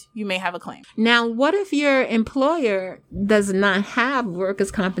because you may have a claim. Now, what if your employer does not have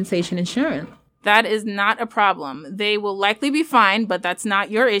workers' compensation insurance? That is not a problem. They will likely be fine, but that's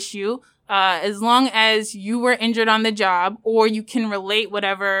not your issue. As long as you were injured on the job, or you can relate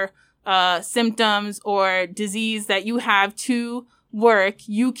whatever symptoms or disease that you have to work,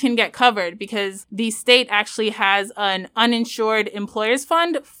 you can get covered because the state actually has an uninsured employers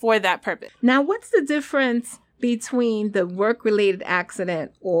fund for that purpose. Now, what's the difference between the work-related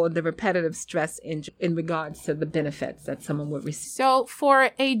accident or the repetitive stress injury in regards to the benefits that someone would receive? So for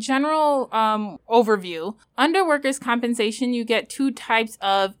a general overview, under workers' compensation, you get two types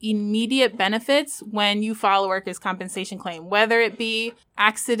of immediate benefits when you file a workers' compensation claim, whether it be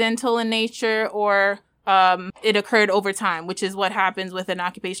accidental in nature or it occurred over time, which is what happens with an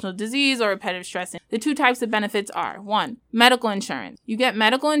occupational disease or repetitive stress. The two types of benefits are, one, medical insurance. You get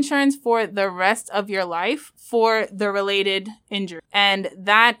medical insurance for the rest of your life for the related injury. And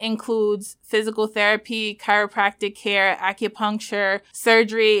that includes physical therapy, chiropractic care, acupuncture,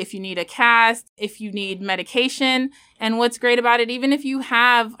 surgery, if you need a cast, if you need medication. And what's great about it, even if you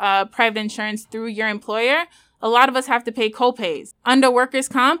have private insurance through your employer, a lot of us have to pay copays. Under workers'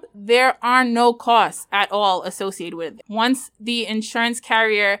 comp, there are no costs at all associated with it. Once the insurance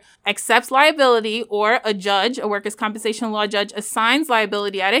carrier accepts liability or a judge, a workers' compensation law judge, assigns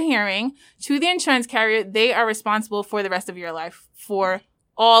liability at a hearing to the insurance carrier, they are responsible for the rest of your life for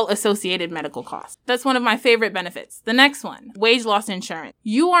all associated medical costs. That's one of my favorite benefits. The next one, wage loss insurance.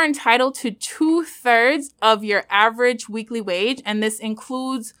 You are entitled to 2/3 of your average weekly wage, and this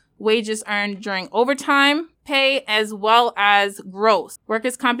includes wages earned during overtime pay as well as gross.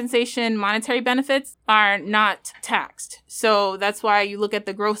 Workers' compensation monetary benefits are not taxed. So that's why you look at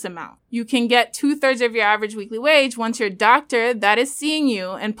the gross amount. You can get 2/3 of your average weekly wage once your doctor that is seeing you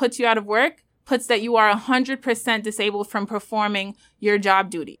and puts you out of work puts that you are 100% disabled from performing your job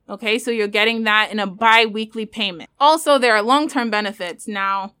duty. Okay, so you're getting that in a bi-weekly payment. Also, there are long-term benefits.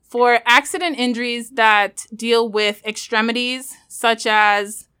 Now, for accident injuries that deal with extremities, such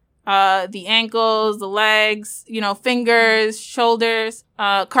as the ankles, the legs, fingers, shoulders,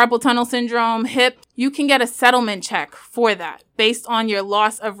 carpal tunnel syndrome, hip, you can get a settlement check for that based on your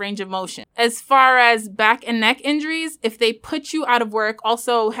loss of range of motion. As far as back and neck injuries, if they put you out of work,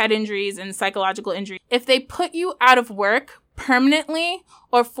 also head injuries and psychological injuries, if they put you out of work permanently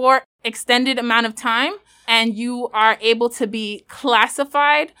or for extended amount of time and you are able to be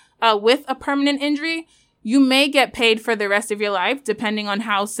classified with a permanent injury, you may get paid for the rest of your life, depending on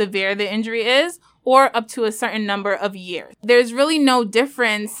how severe the injury is, or up to a certain number of years. There's really no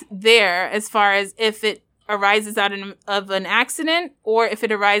difference there as far as if it arises out of an accident or if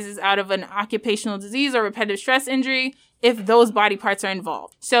it arises out of an occupational disease or repetitive stress injury, if those body parts are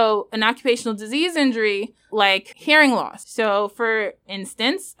involved. So an occupational disease injury, like hearing loss. So for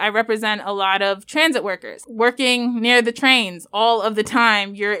instance, I represent a lot of transit workers working near the trains all of the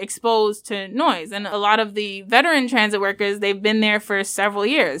time. You're exposed to noise. And a lot of the veteran transit workers, they've been there for several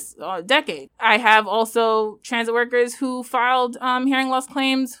years, a decade. I have also transit workers who filed hearing loss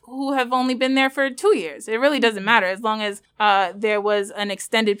claims who have only been there for 2 years. It really doesn't matter as long as there was an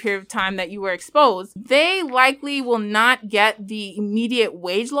extended period of time that you were exposed. They likely will not get the immediate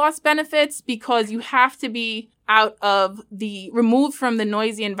wage loss benefits because you have to be removed from the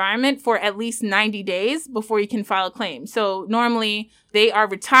noisy environment for at least 90 days before you can file a claim. So normally they are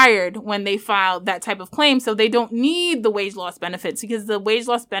retired when they file that type of claim, so they don't need the wage loss benefits because the wage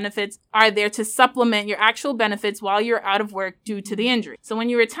loss benefits are there to supplement your actual benefits while you're out of work due to the injury. So when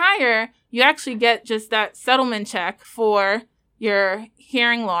you retire, you actually get just that settlement check for your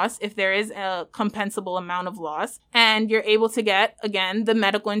hearing loss, if there is a compensable amount of loss, and you're able to get, again, the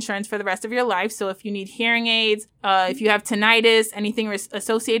medical insurance for the rest of your life. So if you need hearing aids, if you have tinnitus, anything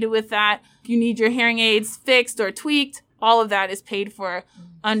associated with that, if you need your hearing aids fixed or tweaked, all of that is paid for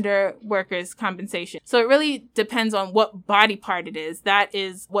under workers' compensation. So it really depends on what body part it is. That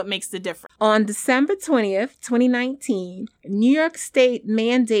is what makes the difference. On December 20th, 2019, New York State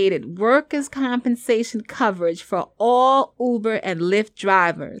mandated workers' compensation coverage for all Uber and Lyft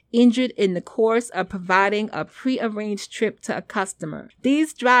drivers injured in the course of providing a prearranged trip to a customer.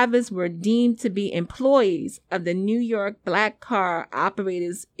 These drivers were deemed to be employees of the New York Black Car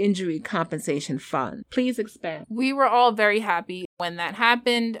Operators Injury Compensation Fund. Please expand. We were all very happy when that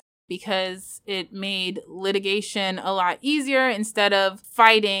happened because it made litigation a lot easier instead of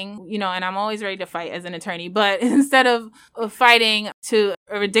fighting, and I'm always ready to fight as an attorney, but instead of fighting to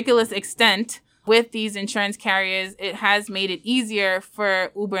a ridiculous extent with these insurance carriers, it has made it easier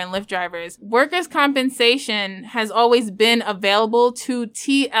for Uber and Lyft drivers. Workers' compensation has always been available to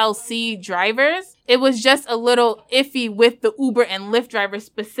TLC drivers. It was just a little iffy with the Uber and Lyft drivers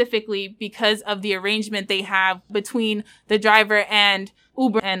specifically because of the arrangement they have between the driver and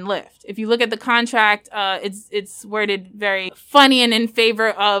Uber and Lyft. If you look at the contract, it's worded very funny and in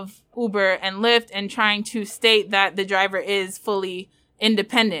favor of Uber and Lyft and trying to state that the driver is fully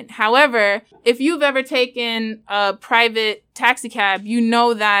independent. However, if you've ever taken a private taxi cab, you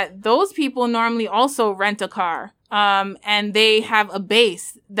know that those people normally also rent a car. And they have a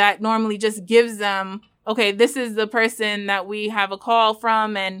base that normally just gives them okay, this is the person that we have a call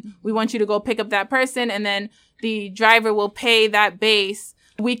from and we want you to go pick up that person. And then the driver will pay that base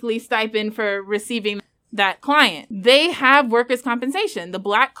weekly stipend for receiving that client. They have workers' compensation. The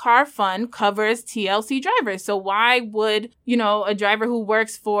Black Car Fund covers TLC drivers. So why would, a driver who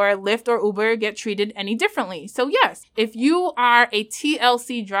works for Lyft or Uber get treated any differently? So yes, if you are a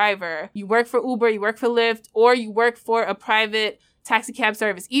TLC driver, you work for Uber, you work for Lyft, or you work for a private taxi cab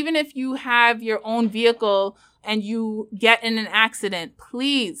service, even if you have your own vehicle and you get in an accident,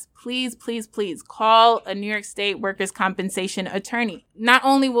 please call a New York State workers' compensation attorney. Not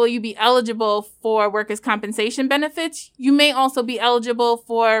only will you be eligible for workers' compensation benefits, you may also be eligible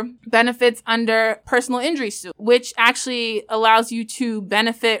for benefits under personal injury suit, which actually allows you to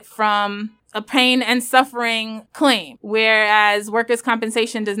benefit from a pain and suffering claim, whereas workers'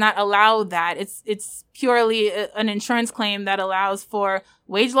 compensation does not allow that. It's purely an insurance claim that allows for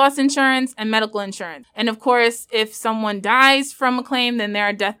wage loss insurance and medical insurance. And of course, if someone dies from a claim, then there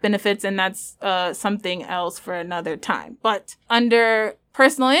are death benefits, and that's something else for another time. But under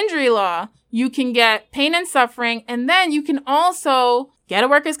personal injury law, you can get pain and suffering, and then you can also get a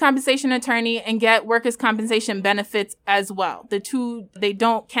workers' compensation attorney and get workers' compensation benefits as well. The two, they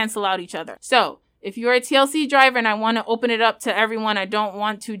don't cancel out each other. So if you're a TLC driver, and I want to open it up to everyone, I don't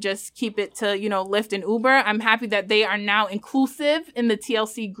want to just keep it to, Lyft and Uber. I'm happy that they are now inclusive in the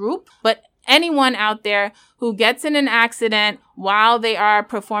TLC group. But anyone out there who gets in an accident while they are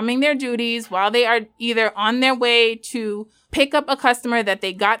performing their duties, while they are either on their way to pick up a customer that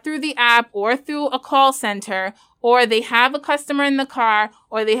they got through the app or through a call center, or they have a customer in the car,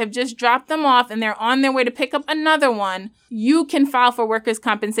 or they have just dropped them off and they're on their way to pick up another one, you can file for workers'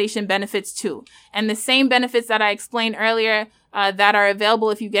 compensation benefits too. And the same benefits that I explained earlier that are available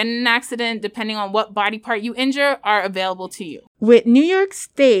if you get in an accident, depending on what body part you injure, are available to you. With New York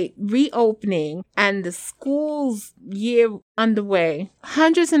State reopening and the schools year underway,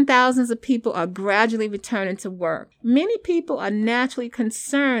 hundreds and thousands of people are gradually returning to work. Many people are naturally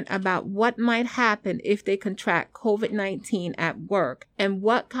concerned about what might happen if they contract COVID-19 at work, and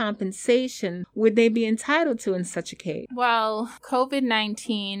what compensation would they be entitled to in such a case. Well,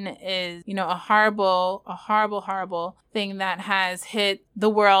 COVID-19 is, a horrible thing that has hit the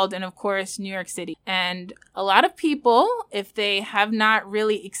world and, of course, New York City. And a lot of people, if they have not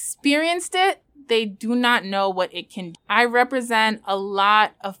really experienced it, they do not know what it can do. I represent a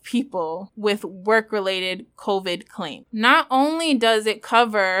lot of people with work-related COVID claims. Not only does it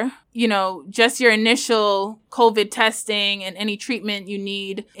cover, just your initial COVID testing and any treatment you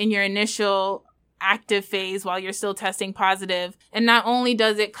need in your initial active phase while you're still testing positive. And not only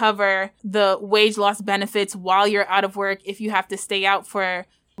does it cover the wage loss benefits while you're out of work if you have to stay out for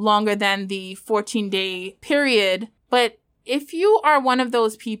longer than the 14-day period, but if you are one of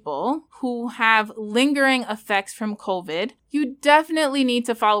those people who have lingering effects from COVID, you definitely need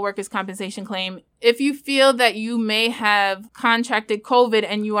to file a workers' compensation claim. If you feel that you may have contracted COVID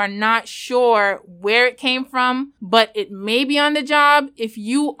and you are not sure where it came from, but it may be on the job, if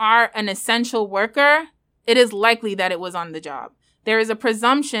you are an essential worker, it is likely that it was on the job. There is a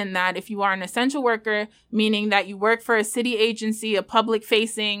presumption that if you are an essential worker, meaning that you work for a city agency, a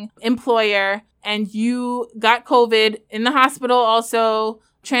public-facing employer, and you got COVID in the hospital, also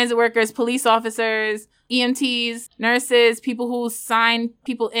transit workers, police officers, EMTs, nurses, people who sign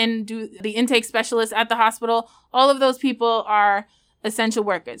people in, do the intake specialists at the hospital, all of those people are essential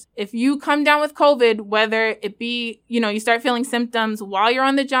workers. If you come down with COVID, whether it be, you start feeling symptoms while you're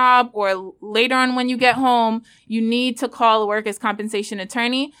on the job or later on when you get home, you need to call a workers' compensation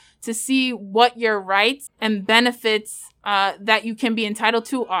attorney to see what your rights and benefits that you can be entitled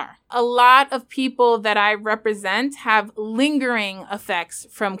to are. A lot of people that I represent have lingering effects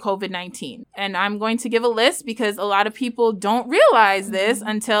from COVID-19. And I'm going to give a list because a lot of people don't realize this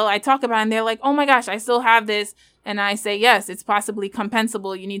until I talk about it and they're like, oh my gosh, I still have this. And I say, yes, it's possibly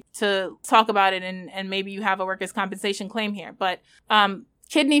compensable. You need to talk about it and maybe you have a workers' compensation claim here. But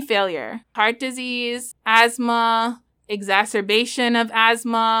kidney failure, heart disease, asthma, exacerbation of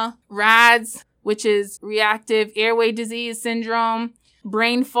asthma, RADS, which is reactive airway disease syndrome,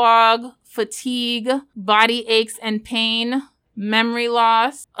 brain fog, fatigue, body aches and pain, memory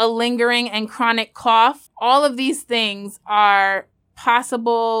loss, a lingering and chronic cough. All of these things are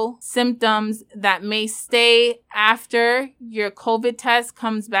possible symptoms that may stay after your COVID test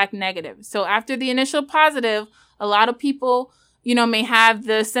comes back negative. So after the initial positive, a lot of people, may have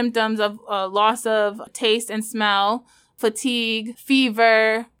the symptoms of loss of taste and smell, fatigue,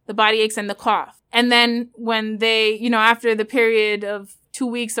 fever, the body aches, and the cough. And then when they, after the period of 2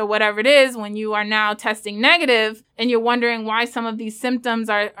 weeks or whatever it is, when you are now testing negative and you're wondering why some of these symptoms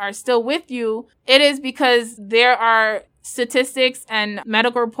are still with you, it is because there are statistics and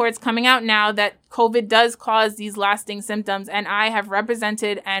medical reports coming out now that COVID does cause these lasting symptoms. And I have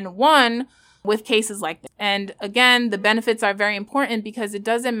represented and won with cases like this. And again, the benefits are very important because it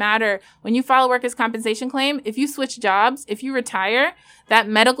doesn't matter when you file a workers' compensation claim, if you switch jobs, if you retire, that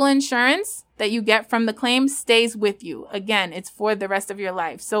medical insurance that you get from the claim stays with you. Again, it's for the rest of your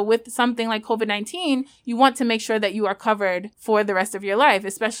life. So with something like COVID-19, you want to make sure that you are covered for the rest of your life,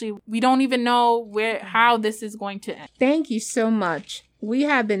 especially we don't even know how this is going to end. Thank you so much. We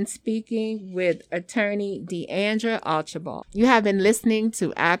have been speaking with attorney Deandra Archibald. You have been listening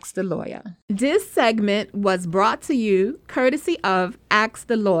to Ask the Lawyer. This segment was brought to you courtesy of Ask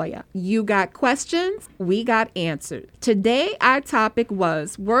the Lawyer. You got questions, we got answers. Today, our topic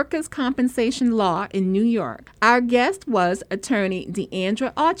was workers' compensation law in New York. Our guest was attorney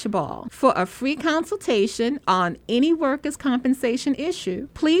Deandra Archibald. For a free consultation on any workers' compensation issue,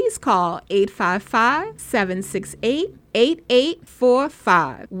 please call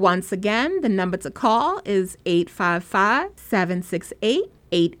 855-768-8845. Once again, the number to call is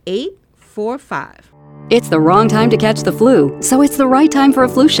 855-768-8845. It's the wrong time to catch the flu, so it's the right time for a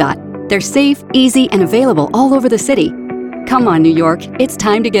flu shot. They're safe, easy, and available all over the city. Come on, New York, it's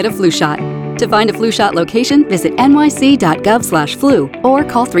time to get a flu shot. To find a flu shot location, visit nyc.gov/flu or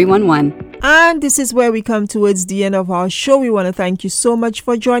call 311. And this is where we come towards the end of our show. We want to thank you so much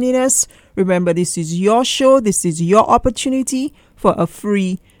for joining us. Remember, this is your show. This is your opportunity for a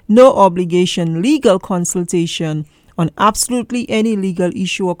free, no obligation legal consultation on absolutely any legal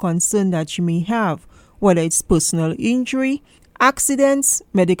issue or concern that you may have, whether it's personal injury, accidents,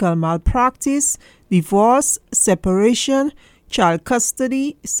 medical malpractice, divorce, separation, child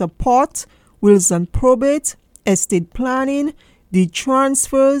custody, support, wills and probate, estate planning, deed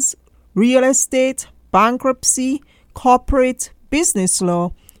transfers, real estate, bankruptcy, corporate, business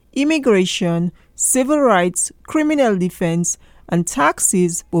law, immigration, civil rights, criminal defense, and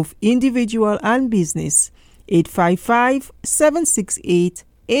taxes, both individual and business.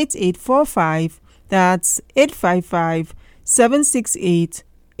 855-768-8845. That's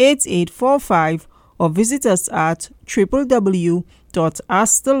 855-768-8845. Or visit us at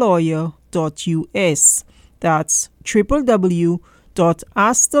www.askthelawyer.us. That's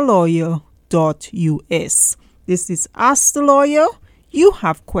www.askthelawyer.us. This is Ask the Lawyer. You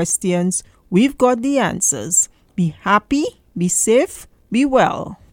have questions. We've got the answers. Be happy, be safe, be well.